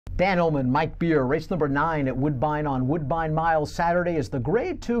Dan Illman, Mike Beer, race number 9 at Woodbine on Woodbine Mile Saturday is the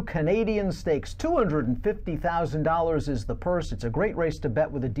Grade 2 Canadian Stakes. $250,000 is the purse. It's a great race to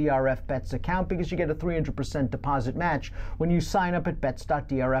bet with a DRF Bets account because you get a 300% deposit match when you sign up at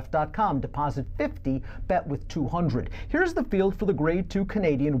bets.drf.com. Deposit 50, bet with 200. Here's the field for the Grade 2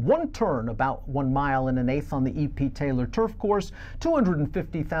 Canadian. One turn, about 1 mile and an eighth on the E.P. Taylor turf course.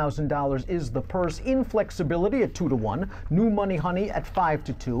 $250,000 is the purse. Inflexibility at 2-1. New Money Honey at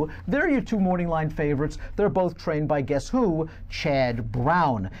 5-2. They're your two morning line favorites. They're both trained by guess who? Chad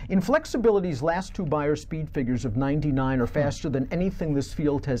Brown. Inflexibility's last two Beyer speed figures of 99 are faster than anything this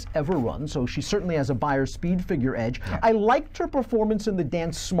field has ever run, so she certainly has a Beyer speed figure edge. Yeah. I liked her performance in the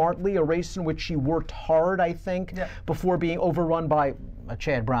Dance Smartly, a race in which she worked hard, I think, before being overrun by a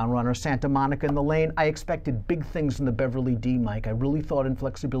Chad Brown runner, Santa Monica in the lane. I expected big things in the Beverly D, Mike. I really thought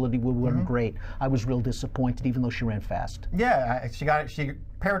Inflexibility would run great. I was real disappointed, even though she ran fast. Yeah, she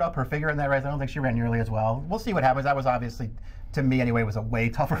paired up her figure in that race. I don't think she ran nearly as well. We'll see what happens. That was obviously, to me anyway, was a way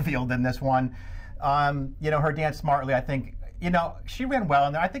tougher field than this one. You know, her Dance Smartly, I think, you know, she ran well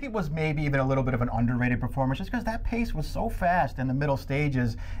in there. I think it was maybe even a little bit of an underrated performance just because that pace was so fast in the middle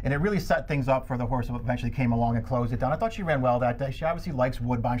stages, and it really set things up for the horse that eventually came along and closed it down. I thought she ran well that day. She obviously likes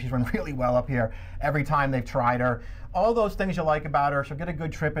Woodbine. She's run really well up here every time they've tried her. All those things you like about her. She'll get a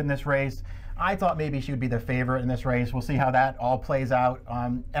good trip in this race. I thought maybe she would be the favorite in this race. We'll see how that all plays out.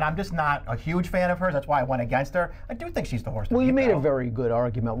 And I'm just not a huge fan of hers. That's why I went against her. I do think she's the horse. Well, you made a very good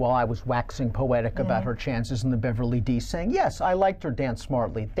argument while I was waxing poetic about her chances in the Beverly D, saying, yes, I liked her Dance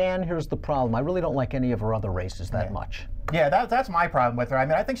Smartly. Dan, here's the problem. I really don't like any of her other races that much. Yeah, that's my problem with her. I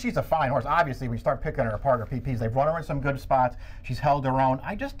mean, I think she's a fine horse. Obviously, when you start picking her apart, her PPs, they've run her in some good spots. She's held her own.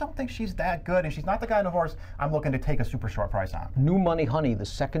 I just don't think she's that good, and she's not the kind of horse I'm looking to take a super short price on. New Money Honey, the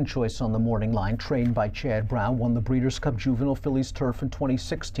second choice on the morning line, trained by Chad Brown, won the Breeders' Cup Juvenile Fillies Turf in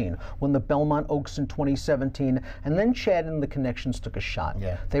 2016, won the Belmont Oaks in 2017, and then Chad and the Connections took a shot.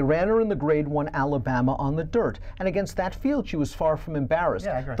 Yeah. They ran her in the Grade 1 Alabama on the dirt, and against that field, she was far from embarrassed.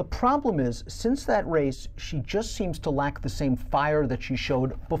 Yeah, I agree. The problem is, since that race, she just seems to lack the same fire that she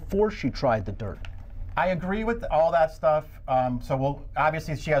showed before she tried the dirt. I agree with all that stuff. So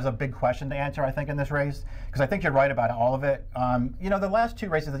obviously she has a big question to answer, I think, in this race, because I think you're right about all of it. You know, the last two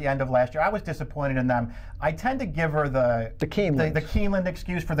races at the end of last year, I was disappointed in them. I tend to give her the Keeneland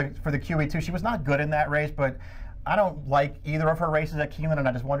excuse for the QE2. She was not good in that race, but I don't like either of her races at Keeneland, and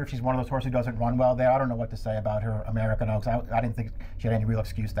I just wonder if she's one of those horses who doesn't run well there. I don't know what to say about her American Oaks. I didn't think she had any real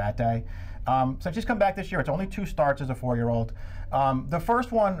excuse that day. So she's come back this year. It's only 2 starts as a 4-year-old. The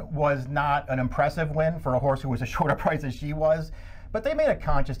first one was not an impressive win for a horse who was a shorter price as she was, but they made a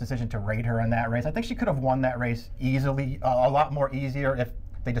conscious decision to rate her in that race. I think she could have won that race easily, a lot more easier if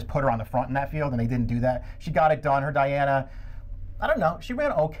they just put her on the front in that field, and they didn't do that. She got it done. Her Diana, I don't know, she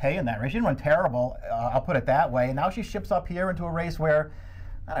ran okay in that race. She didn't run terrible, I'll put it that way. And now she ships up here into a race where,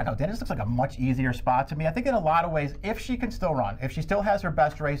 I don't know, Dan, this looks like a much easier spot to me. I think in a lot of ways, if she can still run, if she still has her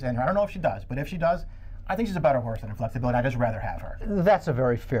best race in her, I don't know if she does, but if she does, I think she's a better horse than Inflexibility. I'd just rather have her. That's a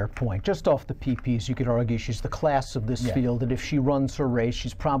very fair point. Just off the PPs, you could argue she's the class of this field, and if she runs her race,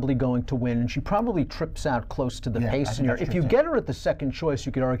 she's probably going to win, and she probably trips out close to the pace in here. If you get her at the second choice,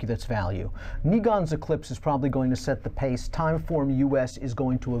 you could argue that's value. Nigon's Eclipse is probably going to set the pace. Timeform US is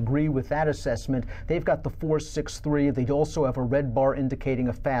going to agree with that assessment. They've got the 4.63. They also have a red bar indicating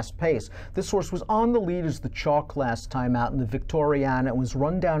a fast pace. This horse was on the lead as the chalk last time out in the Victoriana and was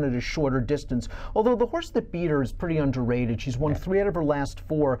run down at a shorter distance, although the horse that beat her is pretty underrated. She's won 3 out of her last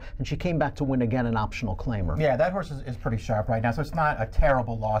 4, and she came back to win again, an optional claimer. Yeah, that horse is pretty sharp right now, so it's not a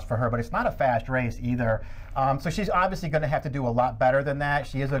terrible loss for her, but it's not a fast race either. So she's obviously going to have to do a lot better than that.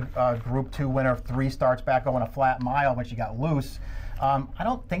 She is a Group 2 winner, 3 starts back going a flat mile when she got loose. I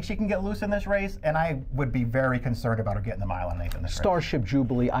don't think she can get loose in this race, and I would be very concerned about her getting the mile and eighth in this race. Starship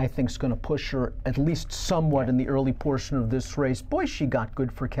Jubilee, I think, is going to push her at least somewhat in the early portion of this race. Boy, she got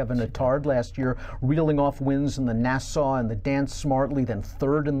good for Kevin Attard last year, reeling off wins in the Nassau and the Dance Smartly, then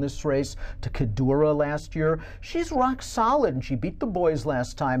 3rd in this race to Kedura last year. She's rock solid, and she beat the boys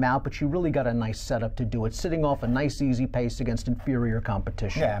last time out, but she really got a nice setup to do it, sitting off a nice, easy pace against inferior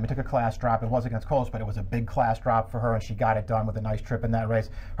competition. Yeah, I mean, took a class drop. It was against Coles, but it was a big class drop for her, and she got it done with a nice trip in that race.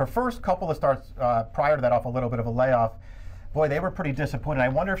 Her first couple of starts prior to that off a little bit of a layoff, boy, they were pretty disappointed. I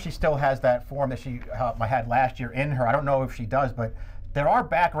wonder if she still has that form that she had last year in her. I don't know if she does, but there are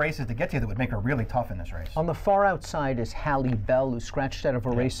back races to get to that would make her really tough in this race. On the far outside is Hallie Bell, who scratched out of a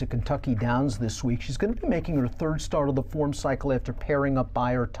race at Kentucky Downs this week. She's going to be making her third start of the form cycle after pairing up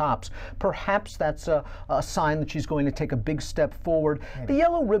by her tops. Perhaps that's a sign that she's going to take a big step forward. The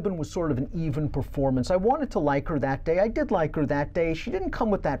Yellow Ribbon was sort of an even performance. I wanted to like her that day. I did like her that day. She didn't come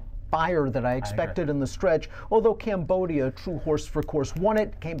with that fire that I expected in the stretch, although Cambodia, a true horse for course, won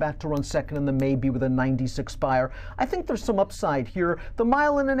it, came back to run second in the Maybe with a 96 Spire. I think there's some upside here. The 1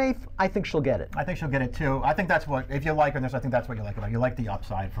 1/8, I think she'll get it. I think she'll get it too. I think that's what, if you like her in this, I think that's what you like about her. You like the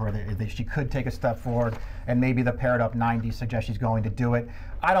upside for her. She could take a step forward, and maybe the paired up 90 suggests she's going to do it.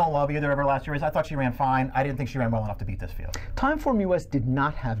 I don't love either of her last years. I thought she ran fine. I didn't think she ran well enough to beat this field. Timeform US did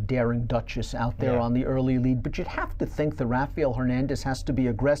not have Daring Duchess out there on the early lead, but you'd have to think that Rafael Hernandez has to be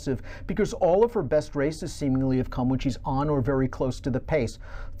aggressive because all of her best races seemingly have come when she's on or very close to the pace.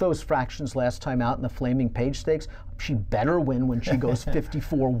 Those fractions last time out in the Flaming Page Stakes, she better win when she goes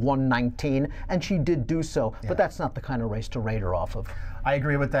 54-119, and she did do so, but that's not the kind of race to rate her off of. I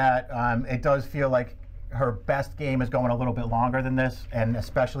agree with that. It does feel like her best game is going a little bit longer than this, and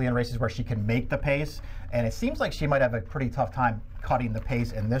especially in races where she can make the pace. And it seems like she might have a pretty tough time cutting the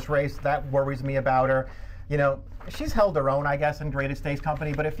pace in this race. That worries me about her. You know, she's held her own, I guess, in Graded Stakes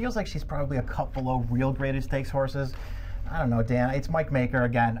company, but it feels like she's probably a cut below real Graded Stakes horses. I don't know, Dan. It's Mike Maker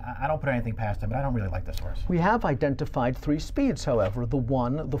again. I don't put anything past him, but I don't really like this horse. We have identified 3 speeds, however, the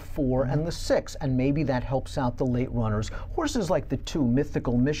 1, the 4, and the 6, and maybe that helps out the late runners. Horses like the 2,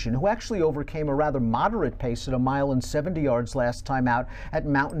 Mythical Mission, who actually overcame a rather moderate pace at 1.70 miles last time out at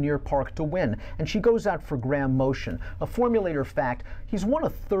Mountaineer Park to win, and she goes out for Graham Motion. A formulator fact, he's won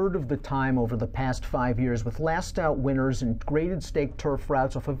 1/3 of the time over the past 5 years with last out winners in graded stake turf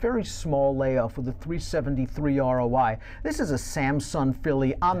routes off a very small layoff with a 373 ROI. This is a Samson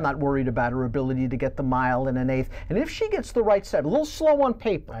filly. I'm not worried about her ability to get the 1 1/8. And if she gets the right setup, a little slow on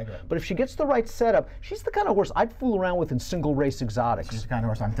paper, but if she gets the right setup, she's the kind of horse I'd fool around with in single race exotics. She's the kind of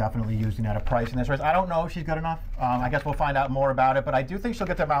horse I'm definitely using at a price in this race. I don't know if she's good enough. I guess we'll find out more about it, but I do think she'll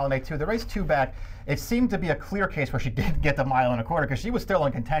get the 1 1/8 too. The race 2 back, it seemed to be a clear case where she did get the 1 1/4 because she was still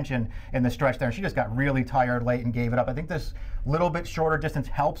in contention in the stretch there, and she just got really tired late and gave it up. I think this little bit shorter distance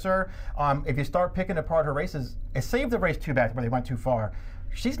helps her. If you start picking apart her races, it saved the race 2 back where they went too far.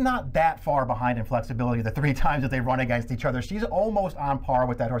 She's not that far behind in flexibility the 3 times that they run against each other. She's almost on par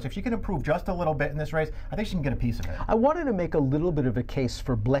with that horse. If she can improve just a little bit in this race, I think she can get a piece of it. I wanted to make a little bit of a case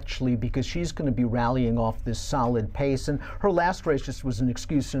for Bletchley because she's going to be rallying off this solid pace, and her last race just was an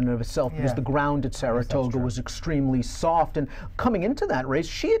excuse in and of itself because the ground at Saratoga was extremely soft, and coming into that race,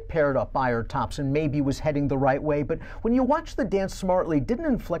 she had paired up by her tops and maybe was heading the right way, but when you watch the Dance Smartly, didn't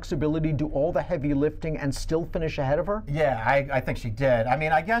Inflexibility do all the heavy lifting and still finish ahead of her? Yeah, I think she did. I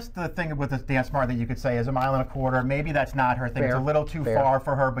mean, I guess the thing with this Dance Smart that you could say is 1 1/4. Maybe that's not her thing. It's a little too far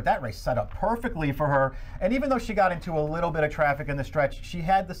for her, but that race set up perfectly for her. And even though she got into a little bit of traffic in the stretch, she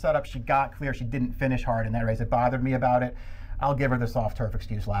had the setup. She got clear. She didn't finish hard in that race. It bothered me about it. I'll give her the soft turf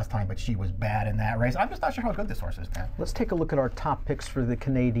excuse last time, but she was bad in that race. I'm just not sure how good this horse is, Dan. Let's take a look at our top picks for the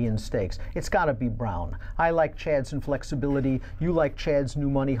Canadian Stakes. It's got to be Brown. I like Chad's Inflexibility. You like Chad's New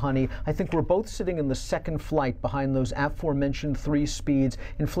Money Honey. I think we're both sitting in the second flight behind those aforementioned 3 speeds.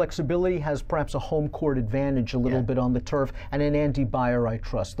 Inflexibility has perhaps a home court advantage a little bit on the turf, and in Andy Beyer I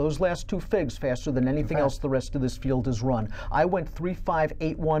trust. Those last 2 figs faster than anything else the rest of this field has run. I went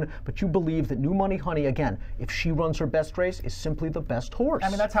 3-5-8-1, but you believe that New Money Honey, again, if she runs her best race, is simply the best horse. I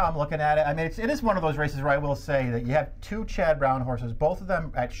mean, that's how I'm looking at it. I mean, it is one of those races where I will say that you have 2 Chad Brown horses, both of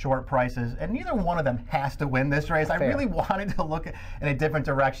them at short prices, and neither one of them has to win this race. I really wanted to look in a different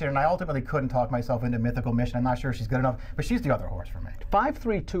direction, and I ultimately couldn't talk myself into Mythical Mission. I'm not sure she's good enough, but she's the other horse for me.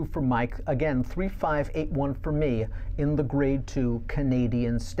 5-3-2 for Mike. Again, 3-5-8-1 for me in the Grade 2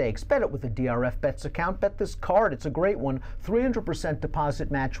 Canadian Stakes. Bet it with a DRF Bets account. Bet this card. It's a great one. 300%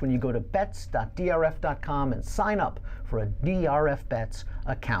 deposit match when you go to bets.drf.com and sign up for a DRF Bets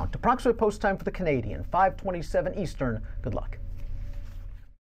account. Approximate post time for the Canadian, 5:27 Eastern. Good luck.